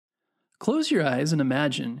Close your eyes and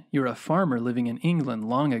imagine you're a farmer living in England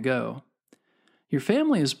long ago. Your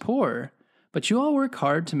family is poor, but you all work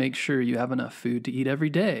hard to make sure you have enough food to eat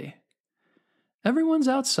every day. Everyone's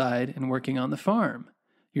outside and working on the farm.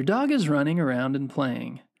 Your dog is running around and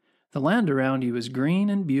playing. The land around you is green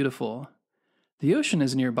and beautiful. The ocean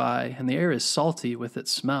is nearby and the air is salty with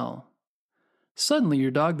its smell. Suddenly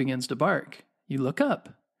your dog begins to bark. You look up.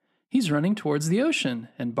 He's running towards the ocean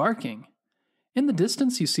and barking. In the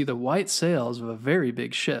distance you see the white sails of a very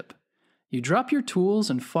big ship. You drop your tools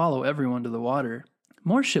and follow everyone to the water.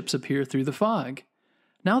 More ships appear through the fog.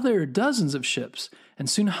 Now there are dozens of ships, and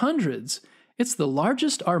soon hundreds. It's the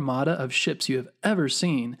largest armada of ships you have ever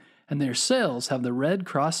seen, and their sails have the Red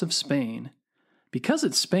Cross of Spain. Because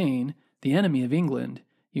it's Spain, the enemy of England,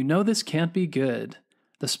 you know this can't be good.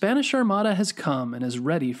 The Spanish Armada has come and is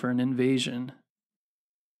ready for an invasion.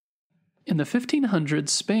 In the 1500s,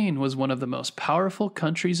 Spain was one of the most powerful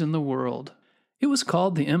countries in the world. It was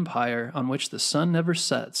called the Empire on which the sun never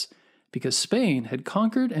sets, because Spain had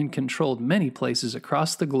conquered and controlled many places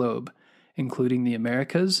across the globe, including the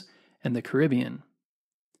Americas and the Caribbean.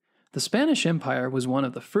 The Spanish Empire was one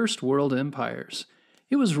of the first world empires.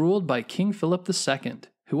 It was ruled by King Philip II,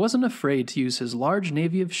 who wasn't afraid to use his large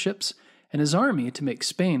navy of ships and his army to make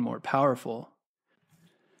Spain more powerful.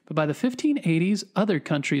 But by the 1580s, other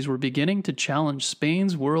countries were beginning to challenge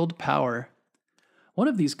Spain's world power. One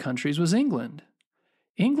of these countries was England.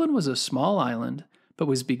 England was a small island, but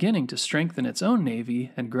was beginning to strengthen its own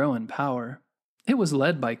navy and grow in power. It was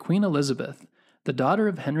led by Queen Elizabeth, the daughter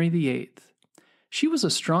of Henry VIII. She was a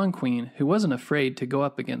strong queen who wasn't afraid to go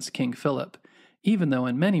up against King Philip, even though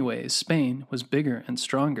in many ways Spain was bigger and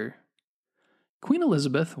stronger. Queen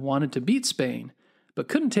Elizabeth wanted to beat Spain, but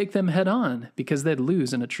couldn't take them head-on because they'd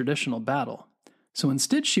lose in a traditional battle. So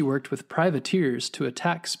instead she worked with privateers to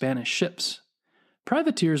attack Spanish ships.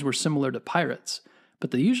 Privateers were similar to pirates,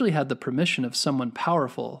 but they usually had the permission of someone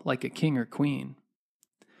powerful like a king or queen.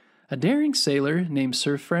 A daring sailor named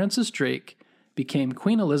Sir Francis Drake became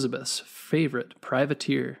Queen Elizabeth's favorite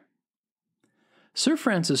privateer. Sir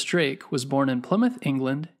Francis Drake was born in Plymouth,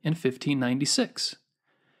 England in 1596.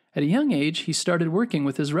 At a young age, he started working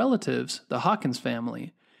with his relatives, the Hawkins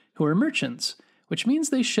family, who were merchants, which means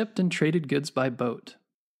they shipped and traded goods by boat.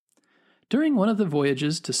 During one of the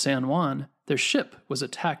voyages to San Juan, their ship was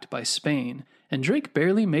attacked by Spain, and Drake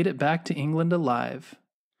barely made it back to England alive.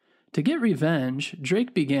 To get revenge,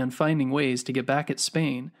 Drake began finding ways to get back at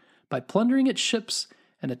Spain by plundering its ships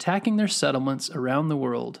and attacking their settlements around the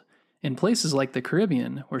world, in places like the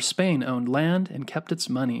Caribbean, where Spain owned land and kept its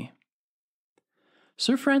money.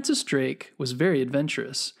 Sir Francis Drake was very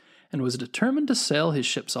adventurous and was determined to sail his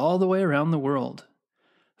ships all the way around the world.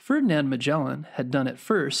 Ferdinand Magellan had done it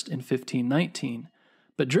first in 1519,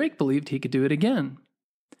 but Drake believed he could do it again.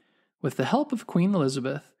 With the help of Queen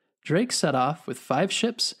Elizabeth, Drake set off with 5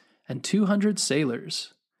 ships and 200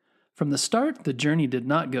 sailors. From the start, the journey did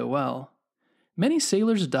not go well. Many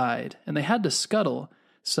sailors died, and they had to scuttle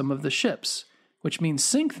some of the ships, which means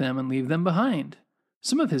sink them and leave them behind.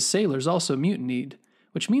 Some of his sailors also mutinied,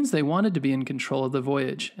 which means they wanted to be in control of the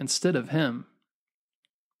voyage instead of him.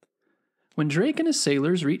 When Drake and his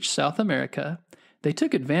sailors reached South America, they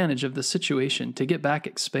took advantage of the situation to get back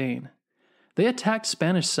at Spain. They attacked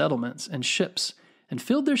Spanish settlements and ships and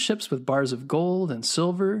filled their ships with bars of gold and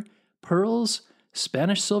silver, pearls,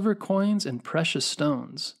 Spanish silver coins, and precious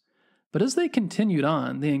stones. But as they continued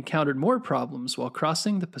on, they encountered more problems while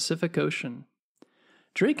crossing the Pacific Ocean.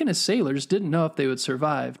 Drake and his sailors didn't know if they would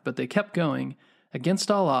survive, but they kept going,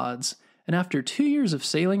 against all odds, and after 2 years of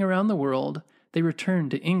sailing around the world, they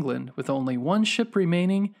returned to England with only 1 ship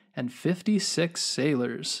remaining and 56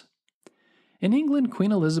 sailors. In England,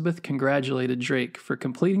 Queen Elizabeth congratulated Drake for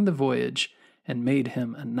completing the voyage and made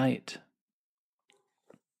him a knight.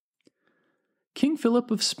 King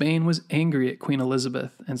Philip of Spain was angry at Queen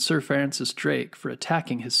Elizabeth and Sir Francis Drake for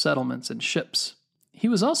attacking his settlements and ships. He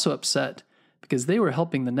was also upset because they were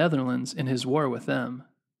helping the Netherlands in his war with them.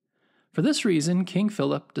 For this reason, King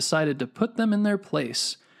Philip decided to put them in their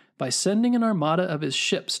place by sending an armada of his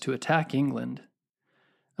ships to attack England.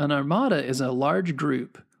 An armada is a large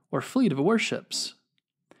group, or fleet of warships.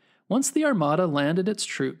 Once the armada landed its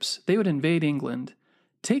troops, they would invade England,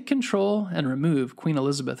 take control, and remove Queen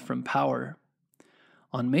Elizabeth from power.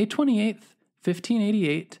 On May 28,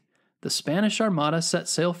 1588, the Spanish Armada set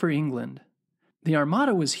sail for England. The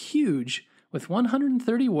armada was huge, with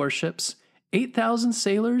 130 warships, 8,000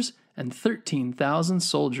 sailors, and 13,000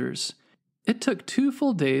 soldiers. It took 2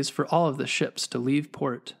 full days for all of the ships to leave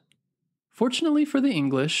port. Fortunately for the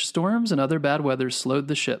English, storms and other bad weather slowed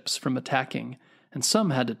the ships from attacking, and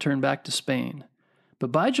some had to turn back to Spain.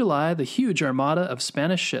 But by July, the huge armada of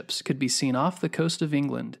Spanish ships could be seen off the coast of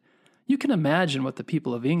England. You can imagine what the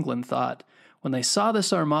people of England thought when they saw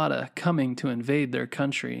this armada coming to invade their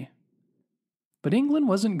country. But England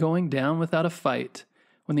wasn't going down without a fight.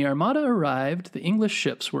 When the armada arrived, the English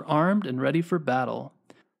ships were armed and ready for battle.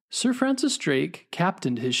 Sir Francis Drake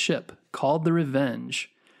captained his ship, called the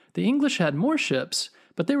Revenge. The English had more ships,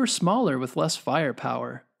 but they were smaller with less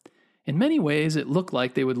firepower. In many ways, it looked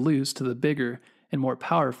like they would lose to the bigger and more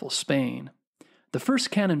powerful Spain. The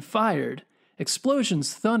first cannon fired.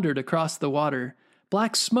 Explosions thundered across the water.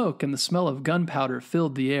 Black smoke and the smell of gunpowder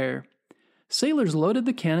filled the air. Sailors loaded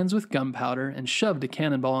the cannons with gunpowder and shoved a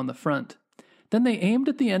cannonball in the front. Then they aimed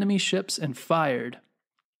at the enemy ships and fired.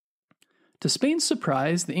 To Spain's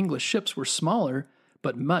surprise, the English ships were smaller,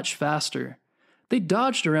 but much faster. They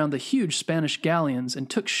dodged around the huge Spanish galleons and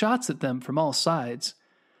took shots at them from all sides.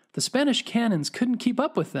 The Spanish cannons couldn't keep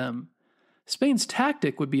up with them. Spain's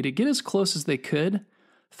tactic would be to get as close as they could,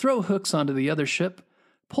 throw hooks onto the other ship,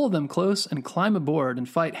 pull them close, and climb aboard and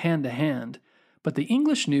fight hand to hand. But the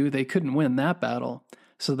English knew they couldn't win that battle,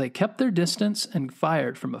 so they kept their distance and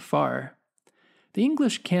fired from afar. The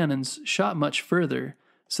English cannons shot much further,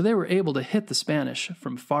 so they were able to hit the Spanish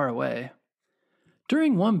from far away.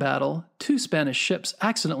 During one battle, 2 Spanish ships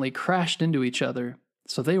accidentally crashed into each other,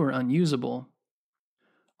 so they were unusable.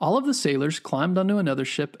 All of the sailors climbed onto another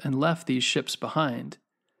ship and left these ships behind.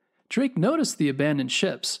 Drake noticed the abandoned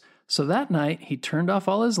ships, so that night he turned off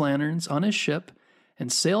all his lanterns on his ship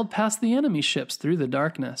and sailed past the enemy ships through the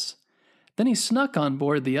darkness. Then he snuck on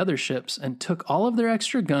board the other ships and took all of their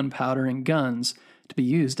extra gunpowder and guns to be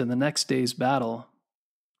used in the next day's battle.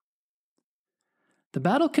 The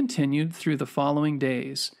battle continued through the following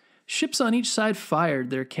days. Ships on each side fired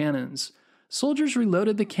their cannons. Soldiers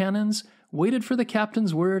reloaded the cannons, waited for the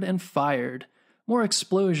captain's word, and fired. More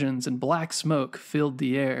explosions and black smoke filled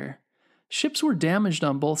the air. Ships were damaged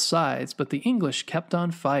on both sides, but the English kept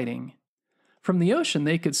on fighting. From the ocean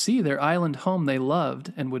they could see their island home they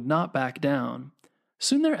loved and would not back down.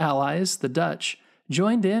 Soon their allies, the Dutch,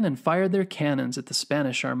 joined in and fired their cannons at the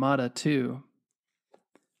Spanish Armada too.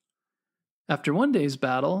 After one day's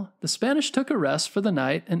battle, the Spanish took a rest for the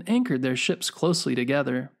night and anchored their ships closely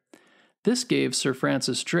together. This gave Sir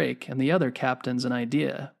Francis Drake and the other captains an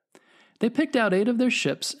idea. They picked out 8 of their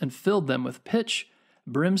ships and filled them with pitch,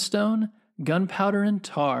 brimstone, gunpowder, and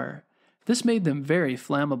tar. This made them very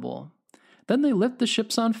flammable. Then they lit the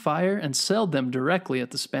ships on fire and sailed them directly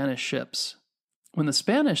at the Spanish ships. When the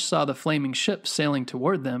Spanish saw the flaming ships sailing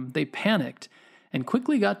toward them, they panicked and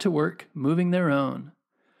quickly got to work moving their own.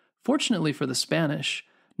 Fortunately for the Spanish,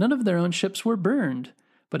 none of their own ships were burned,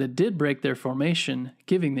 but it did break their formation,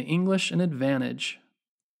 giving the English an advantage.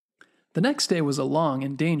 The next day was a long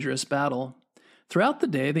and dangerous battle. Throughout the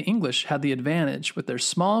day, the English had the advantage with their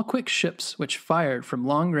small, quick ships which fired from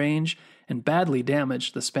long range and badly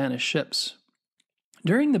damaged the Spanish ships.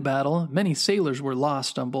 During the battle, many sailors were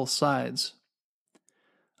lost on both sides.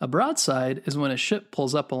 A broadside is when a ship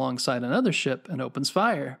pulls up alongside another ship and opens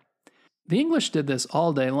fire. The English did this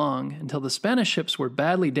all day long until the Spanish ships were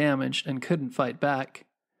badly damaged and couldn't fight back.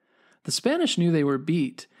 The Spanish knew they were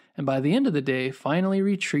beat, and by the end of the day finally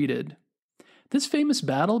retreated. This famous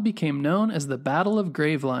battle became known as the Battle of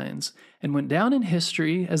Gravelines and went down in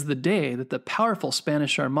history as the day that the powerful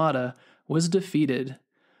Spanish Armada was defeated.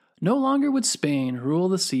 No longer would Spain rule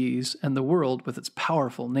the seas and the world with its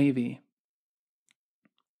powerful navy.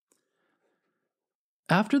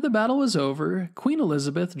 After the battle was over, Queen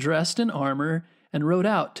Elizabeth dressed in armor and rode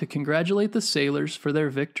out to congratulate the sailors for their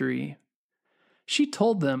victory. She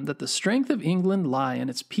told them that the strength of England lay in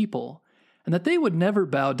its people, and that they would never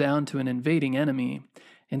bow down to an invading enemy.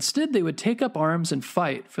 Instead, they would take up arms and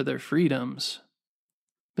fight for their freedoms.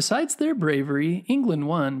 Besides their bravery, England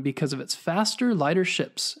won because of its faster, lighter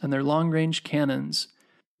ships and their long-range cannons.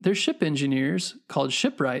 Their ship engineers, called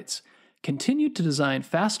shipwrights, continued to design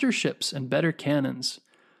faster ships and better cannons.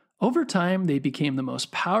 Over time, they became the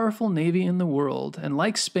most powerful navy in the world, and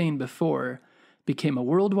like Spain before, became a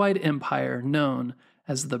worldwide empire known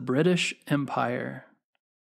as the British Empire.